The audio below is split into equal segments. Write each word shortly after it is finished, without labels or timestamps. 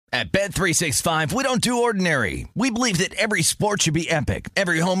At Bet365, we don't do ordinary. We believe that every sport should be epic.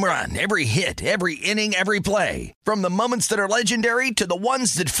 Every home run, every hit, every inning, every play. From the moments that are legendary to the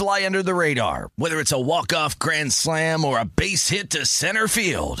ones that fly under the radar. Whether it's a walk-off grand slam or a base hit to center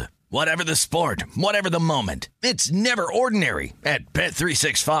field. Whatever the sport, whatever the moment. It's never ordinary at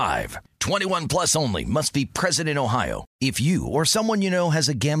Bet365. 21 plus only. Must be present in Ohio. If you or someone you know has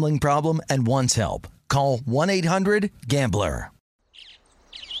a gambling problem and wants help, call 1-800-GAMBLER.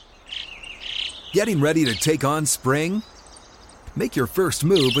 Getting ready to take on spring? Make your first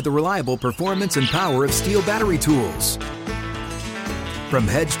move with the reliable performance and power of Steel battery tools. From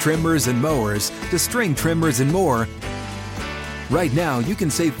hedge trimmers and mowers to string trimmers and more, right now you can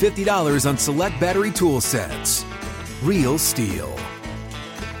save $50 on select battery tool sets. Real Steel.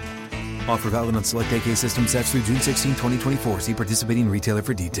 Offer valid on select AK system sets through June 16, 2024. See participating retailer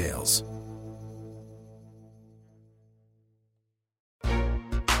for details.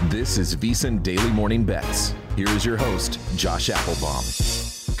 This is VSiN Daily Morning Bets. Here is your host, Josh Applebaum.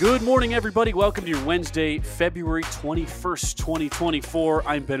 Good morning, everybody. Welcome to your Wednesday, February 21st, 2024.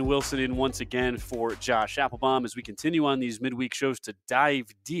 I'm Ben Wilson in once again for Josh Applebaum as we continue on these midweek shows to dive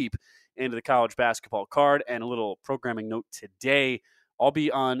deep into the college basketball card. And a little programming note today. I'll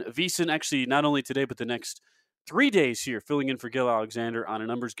be on VSiN, actually not only today, but the next 3 days here, filling in for Gil Alexander on a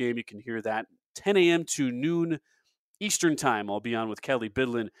numbers game. You can hear that 10 a.m. to noon Eastern time. I'll be on with Kelly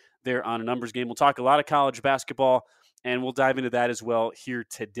Bidlin there on a numbers game. We'll talk a lot of college basketball, and we'll dive into that as well here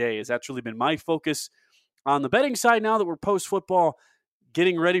today, as that's really been my focus on the betting side now that we're post-football,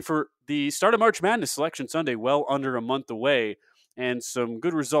 getting ready for the start of March Madness Selection Sunday, well under a month away, and some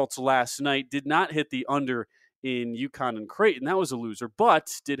good results last night. Did not hit the under in UConn and Creighton. That was a loser,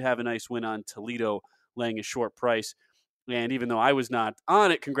 but did have a nice win on Toledo, laying a short price. And even though I was not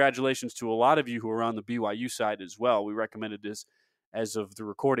on it, congratulations to a lot of you who are on the BYU side as well. We recommended this as of the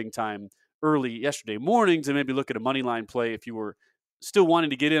recording time early yesterday morning to maybe look at a money line play if you were still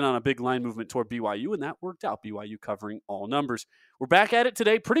wanting to get in on a big line movement toward BYU, and that worked out. BYU covering all numbers. We're back at it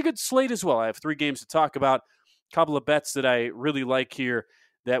today. Pretty good slate as well. I have 3 games to talk about. A couple of bets that I really like here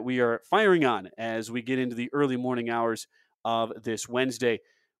that we are firing on as we get into the early morning hours of this Wednesday.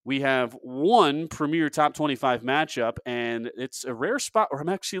 We have one premier top 25 matchup, and it's a rare spot where I'm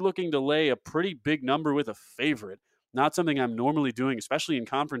actually looking to lay a pretty big number with a favorite. Not something I'm normally doing, especially in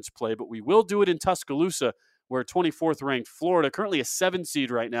conference play, but we will do it in Tuscaloosa, where 24th ranked Florida, currently a 7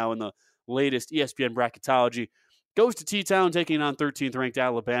 seed right now in the latest ESPN bracketology, goes to T-Town, taking on 13th ranked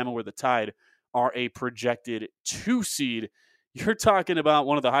Alabama, where the Tide are a projected 2 seed. You're talking about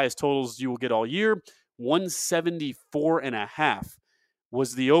one of the highest totals you will get all year, 174.5.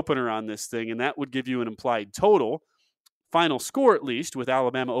 was the opener on this thing, and that would give you an implied total, final score at least, with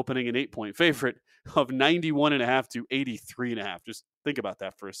Alabama opening an 8-point favorite of 91.5 to 83.5. Just think about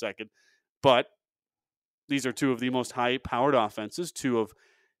that for a second. But these are 2 of the most high-powered offenses, 2 of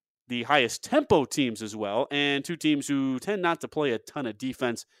the highest tempo teams as well, and 2 teams who tend not to play a ton of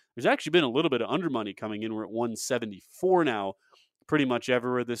defense. There's actually been a little bit of under money coming in. We're at 174 now, pretty much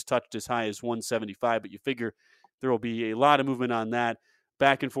everywhere. This touched as high as 175, but you figure there will be a lot of movement on that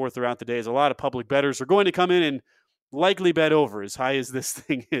back and forth throughout the days. A lot of public bettors are going to come in and likely bet over as high as this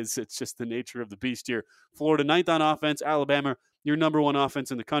thing is. It's just the nature of the beast here. Florida 9th on offense, Alabama, your number 1 offense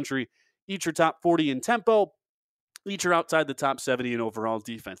in the country. Each are top 40 in tempo. Each are outside the top 70 in overall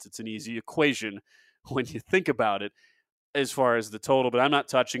defense. It's an easy equation when you think about it as far as the total, but I'm not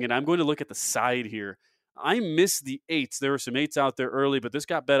touching it. I'm going to look at the side here. I missed the 8s. There were some 8s out there early, but this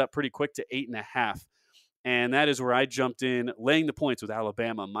got bet up pretty quick to 8.5. And that is where I jumped in, laying the points with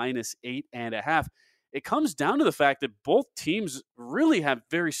Alabama, minus 8.5. It comes down to the fact that both teams really have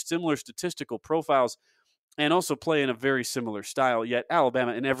very similar statistical profiles and also play in a very similar style, yet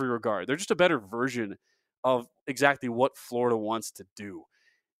Alabama in every regard. They're just a better version of exactly what Florida wants to do.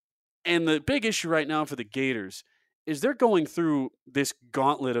 And the big issue right now for the Gators is they're going through this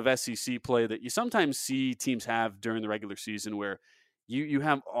gauntlet of SEC play that you sometimes see teams have during the regular season where you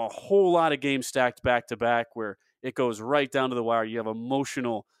have a whole lot of games stacked back-to-back where it goes right down to the wire. You have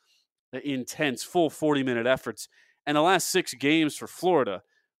emotional, intense, full 40-minute efforts. And the last 6 games for Florida,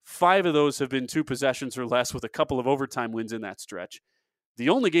 5 of those have been 2 possessions or less with a couple of overtime wins in that stretch. The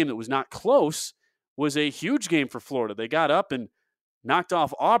only game that was not close was a huge game for Florida. They got up and knocked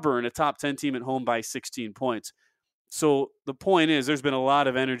off Auburn, a top 10 team at home, by 16 points. So the point is there's been a lot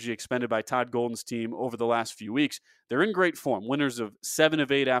of energy expended by Todd Golden's team over the last few weeks. They're in great form, winners of 7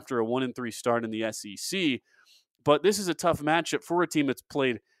 of 8 after a 1-3 start in the SEC. But this is a tough matchup for a team that's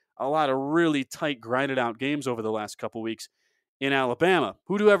played a lot of really tight, grinded out games over the last couple weeks in Alabama,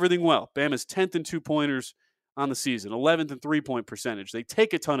 who do everything well. Bama's 10th in 2-pointers, on the season, 11th in three-point percentage. They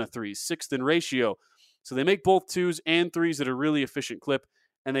take a ton of threes, 6th in ratio. So they make both twos and threes at a really efficient clip,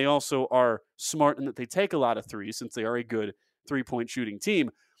 and they also are smart in that they take a lot of threes since they are a good three-point shooting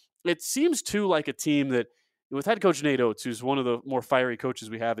team. It seems, too, like a team that, with head coach Nate Oates, who's one of the more fiery coaches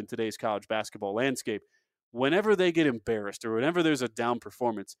we have in today's college basketball landscape, whenever they get embarrassed or whenever there's a down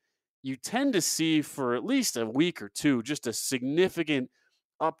performance, you tend to see for at least a week or two just a significant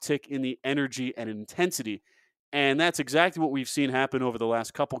uptick in the energy and intensity. And that's exactly what we've seen happen over the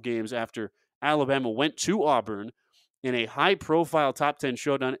last couple games after Alabama went to Auburn in a high-profile top 10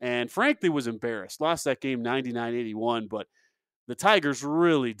 showdown and frankly was embarrassed. Lost that game 99-81, but the Tigers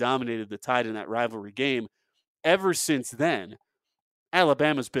really dominated the Tide in that rivalry game. Ever since then,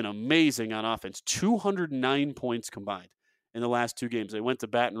 Alabama's been amazing on offense. 209 points combined in the last two games. They went to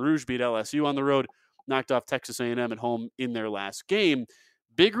Baton Rouge, beat LSU on the road, knocked off Texas A&M at home in their last game.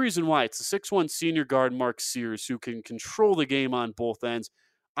 Big reason why, it's the 6'1 senior guard Mark Sears who can control the game on both ends.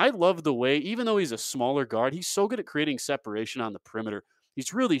 I love the way, even though he's a smaller guard, he's so good at creating separation on the perimeter.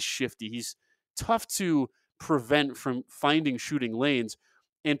 He's really shifty. He's tough to prevent from finding shooting lanes.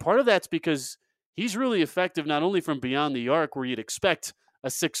 And part of that's because he's really effective not only from beyond the arc where you'd expect a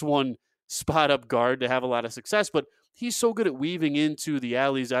 6'1 spot-up guard to have a lot of success, but he's so good at weaving into the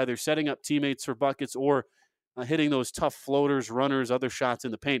alleys, either setting up teammates for buckets or hitting those tough floaters, runners, other shots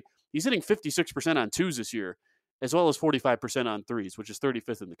in the paint. He's hitting 56% on twos this year, as well as 45% on threes, which is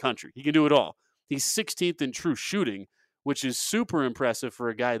 35th in the country. He can do it all. He's 16th in true shooting, which is super impressive for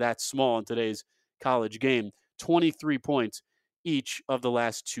a guy that small in today's college game. 23 points each of the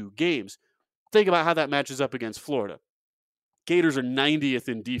last two games. Think about how that matches up against Florida. Gators are 90th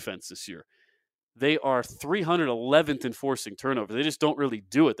in defense this year. They are 311th in forcing turnovers. They just don't really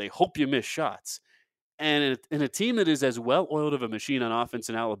do it. They hope you miss shots. And in a team that is as well-oiled of a machine on offense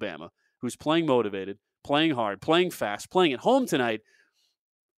in Alabama, who's playing motivated, playing hard, playing fast, playing at home tonight,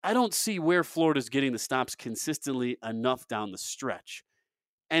 I don't see where Florida's getting the stops consistently enough down the stretch.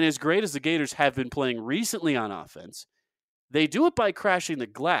 And as great as the Gators have been playing recently on offense, they do it by crashing the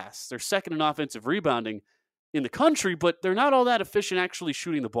glass. They're second in offensive rebounding in the country, but they're not all that efficient actually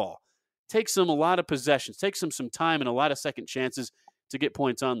shooting the ball. Takes them a lot of possessions, takes them some time and a lot of second chances to get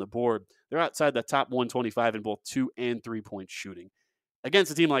points on the board. They're outside the top 125 in both 2 and 3-point shooting.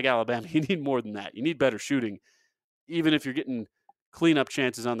 Against a team like Alabama, you need more than that. You need better shooting. Even if you're getting cleanup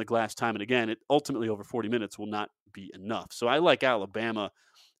chances on the glass time and again, it ultimately over 40 minutes will not be enough. So I like Alabama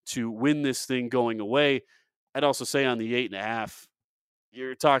to win this thing going away. I'd also say on the 8.5,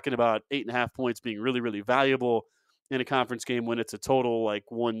 you're talking about 8.5 points being really, really valuable in a conference game when it's a total like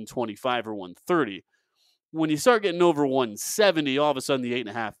 125 or 130. When you start getting over 170, all of a sudden the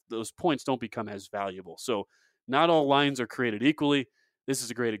 8.5, those points don't become as valuable. So not all lines are created equally. This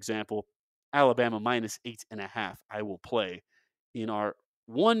is a great example. Alabama minus 8.5. I will play in our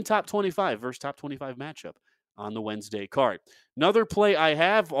one top 25 versus top 25 matchup on the Wednesday card. Another play I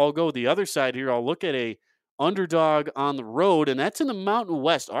have, I'll go the other side here. I'll look at a underdog on the road, and that's in the Mountain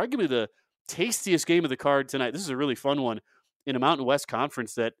West. Arguably the tastiest game of the card tonight. This is a really fun one in a Mountain West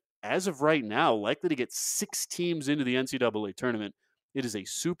conference that, as of right now, likely to get 6 teams into the NCAA tournament. It is a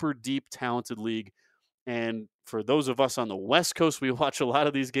super deep, talented league. And for those of us on the West Coast, we watch a lot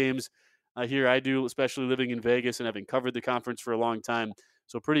of these games. Here I do, especially living in Vegas and having covered the conference for a long time.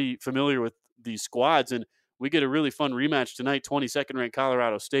 So pretty familiar with these squads. And we get a really fun rematch tonight. 22nd ranked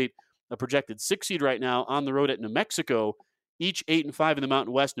Colorado State, a projected 6 seed right now, on the road at New Mexico, each 8-5 in the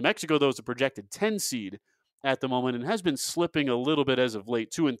Mountain West. New Mexico, though, is a projected 10 seed at the moment and has been slipping a little bit as of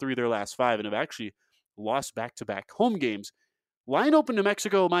late. 2-3 their last 5 and have actually lost back-to-back home games. Line open New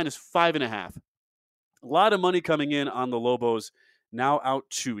Mexico minus 5.5. A lot of money coming in on the Lobos, now out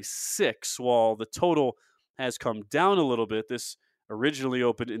to 6, while the total has come down a little bit. This originally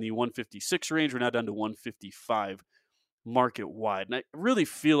opened in the 156 range. We're now down to 155 market-wide. And I really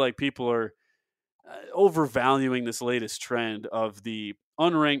feel like people are overvaluing this latest trend of the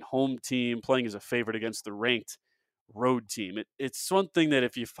unranked home team playing as a favorite against the ranked road team. It's one thing that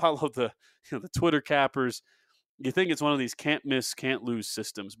if you follow the Twitter cappers, you think it's one of these can't miss, can't lose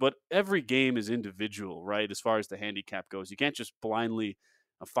systems, but every game is individual, right? As far as the handicap goes, you can't just blindly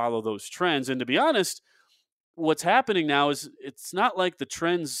follow those trends. And to be honest, what's happening now is it's not like the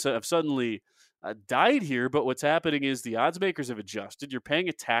trends have suddenly died here, but what's happening is the odds makers have adjusted. You're paying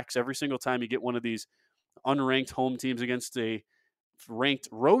a tax every single time you get one of these unranked home teams against a ranked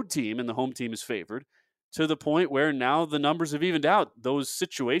road team, and the home team is favored, to the point where now the numbers have evened out. Those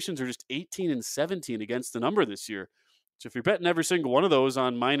situations are just 18 and 17 against the number this year. So if you're betting every single one of those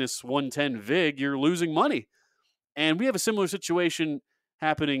on minus 110 VIG, you're losing money. And we have a similar situation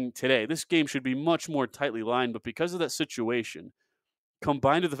happening today. This game should be much more tightly lined, but because of that situation,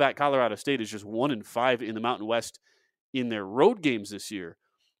 combined with the fact Colorado State is just 1-5 in the Mountain West in their road games this year,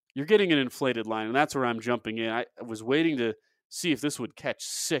 you're getting an inflated line, and that's where I'm jumping in. I was waiting to see if this would catch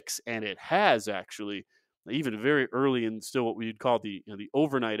 6, and it has actually, even very early in still what we'd call the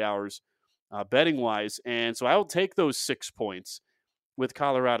overnight hours betting-wise. And so I will take those 6 points with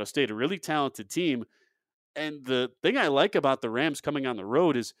Colorado State, a really talented team. And the thing I like about the Rams coming on the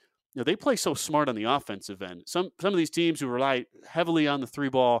road is they play so smart on the offensive end. Some of these teams who rely heavily on the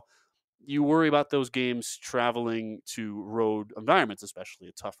 3-ball, you worry about those games traveling to road environments, especially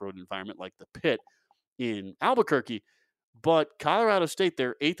a tough road environment like the Pit in Albuquerque. But Colorado State,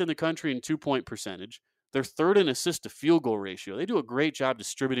 they're 8th in the country in 2-point percentage. They're 3rd in assist to field goal ratio. They do a great job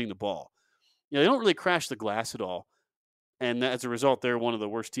distributing the ball. They don't really crash the glass at all. And as a result, they're one of the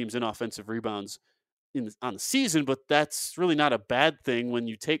worst teams in offensive rebounds on the season, but that's really not a bad thing when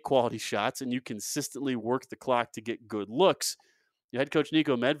you take quality shots and you consistently work the clock to get good looks. Your head coach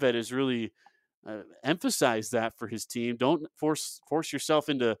Nico Medved has really emphasized that for his team. Don't force yourself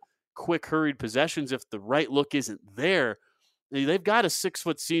into quick, hurried possessions if the right look isn't there. They've got a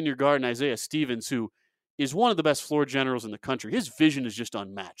 6-foot senior guard in Isaiah Stevens, who is one of the best floor generals in the country. His vision is just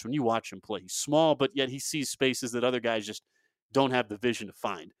unmatched. When you watch him play, he's small, but yet he sees spaces that other guys just don't have the vision to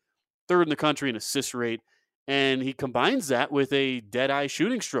find. 3rd in the country in assist rate, and he combines that with a dead-eye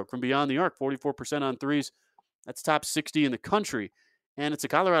shooting stroke from beyond the arc, 44% on threes. That's top 60 in the country. And it's a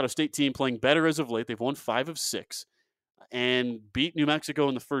Colorado State team playing better as of late. They've won 5 of 6 and beat New Mexico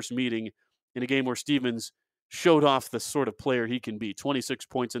in the first meeting in a game where Stevens showed off the sort of player he can be. 26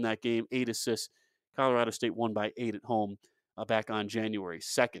 points in that game, 8 assists. Colorado State won by 8 at home back on January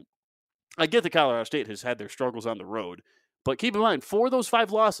 2nd. I get that Colorado State has had their struggles on the road, but keep in mind, 4 of those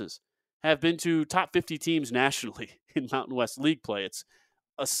 5 losses have been to top 50 teams nationally in Mountain West League play. It's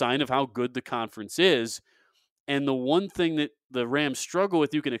a sign of how good the conference is. And the one thing that the Rams struggle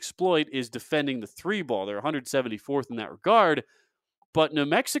with you can exploit is defending the 3-ball. They're 174th in that regard. But New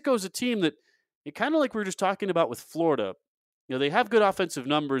Mexico's a team that, kind of like we were just talking about with Florida, they have good offensive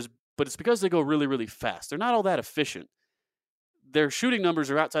numbers, but it's because they go really, really fast. They're not all that efficient. Their shooting numbers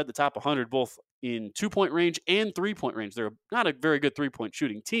are outside the top 100, both in 2-point range and 3-point range. They're not a very good 3-point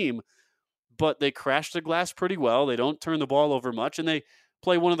shooting team, but they crash the glass pretty well. They don't turn the ball over much, and they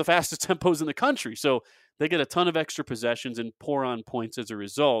play one of the fastest tempos in the country. So they get a ton of extra possessions and pour on points as a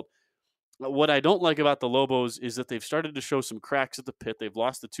result. What I don't like about the Lobos is that they've started to show some cracks at the Pit. They've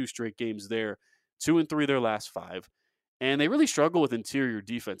lost the 2 straight games there, 2-3 their last 5. And they really struggle with interior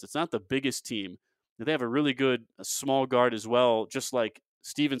defense. It's not the biggest team. They have a really good small guard as well, just like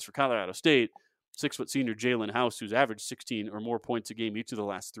Stevens for Colorado State, 6-foot senior Jalen House, who's averaged 16 or more points a game each of the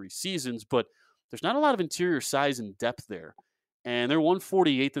last 3 seasons. But there's not a lot of interior size and depth there. And they're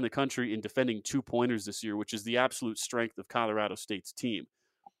 148th in the country in defending 2-pointers this year, which is the absolute strength of Colorado State's team.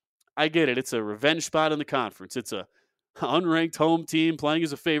 I get it. It's a revenge spot in the conference. It's a unranked home team playing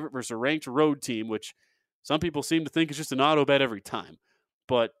as a favorite versus a ranked road team, which some people seem to think is just an auto bet every time.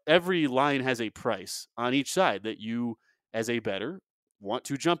 But every line has a price on each side that you, as a bettor, want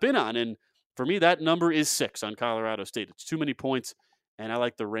to jump in on. And for me, that number is 6 on Colorado State. It's too many points, and I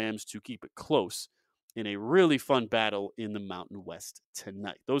like the Rams to keep it close in a really fun battle in the Mountain West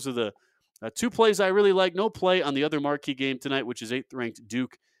tonight. Those are the 2 plays I really like. No play on the other marquee game tonight, which is 8th-ranked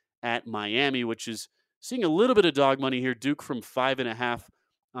Duke at Miami, which is seeing a little bit of dog money here. Duke from 5.5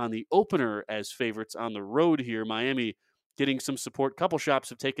 on the opener as favorites on the road here. Miami getting some support. Couple shops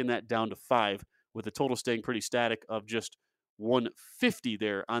have taken that down to 5, with the total staying pretty static of just 150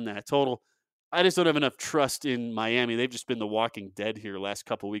 there on that total. I just don't have enough trust in Miami. They've just been the walking dead here last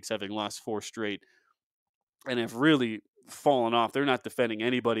couple weeks, having lost 4 straight, and have really fallen off. They're not defending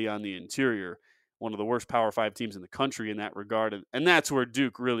anybody on the interior. One of the worst Power 5 teams in the country in that regard. And that's where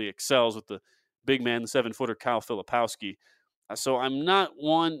Duke really excels, with the big man, the 7-footer Kyle Filipowski. So I'm not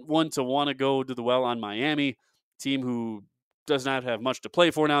one to want to go to the well on Miami, team who does not have much to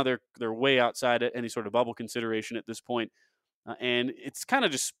play for now. They're way outside any sort of bubble consideration at this point. And it's kind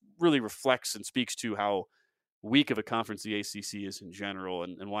of just really reflects and speaks to how weak of a conference the ACC is in general,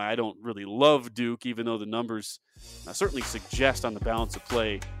 and why I don't really love Duke, even though the numbers certainly suggest on the balance of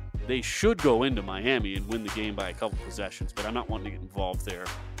play they should go into Miami and win the game by a couple possessions, but I'm not wanting to get involved there.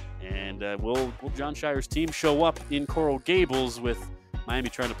 And will John Shire's team show up in Coral Gables with Miami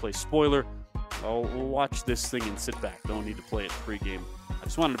trying to play spoiler? We'll watch this thing and sit back. Don't need to play it pregame. I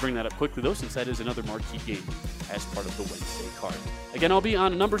just wanted to bring that up quickly, though, since that is another marquee game as part of the Wednesday card. Again, I'll be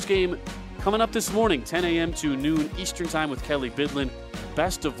on a numbers game coming up this morning, 10 a.m. to noon Eastern Time with Kelly Bidlin.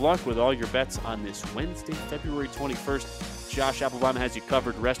 Best of luck with all your bets on this Wednesday, February 21st. Josh Applebaum has you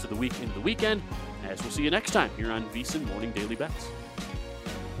covered the rest of the week into the weekend, as we'll see you next time here on VSiN Morning Daily Bets.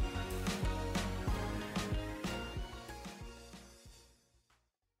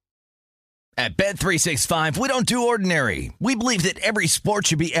 At Bet365, we don't do ordinary. We believe that every sport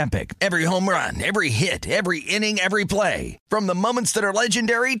should be epic. Every home run, every hit, every inning, every play. From the moments that are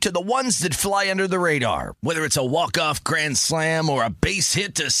legendary to the ones that fly under the radar. Whether it's a walk-off grand slam or a base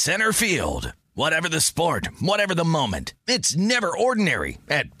hit to center field. Whatever the sport, whatever the moment. It's never ordinary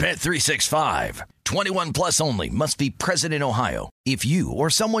at Bet365. 21 plus only. Must be present in Ohio. If you or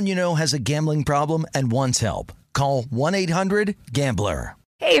someone you know has a gambling problem and wants help, call 1-800-GAMBLER.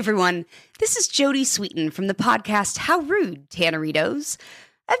 Hey everyone, this is Jody Sweeten from the podcast How Rude, Tanneritos.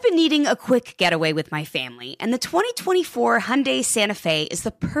 I've been needing a quick getaway with my family, and the 2024 Hyundai Santa Fe is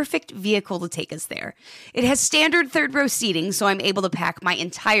the perfect vehicle to take us there. It has standard third-row seating, so I'm able to pack my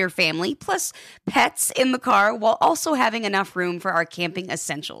entire family, plus pets, in the car, while also having enough room for our camping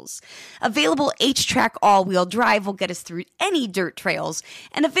essentials. Available H-Track all-wheel drive will get us through any dirt trails,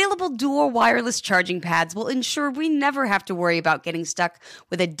 and available dual wireless charging pads will ensure we never have to worry about getting stuck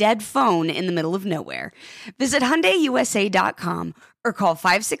with a dead phone in the middle of nowhere. Visit HyundaiUSA.com or call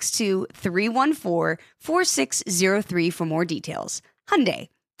 562-314-4603 for more details. Hyundai,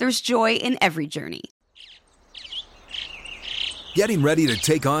 there's joy in every journey. Getting ready to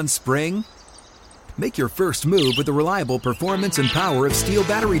take on spring? Make your first move with the reliable performance and power of Steel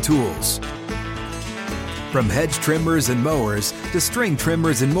battery tools. From hedge trimmers and mowers to string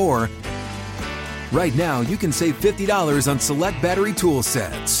trimmers and more, right now you can save $50 on select battery tool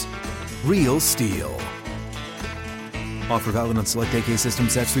sets. Real Steel. Offer valid on select AK system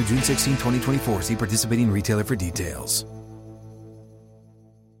sets through June 16, 2024. See participating retailer for details.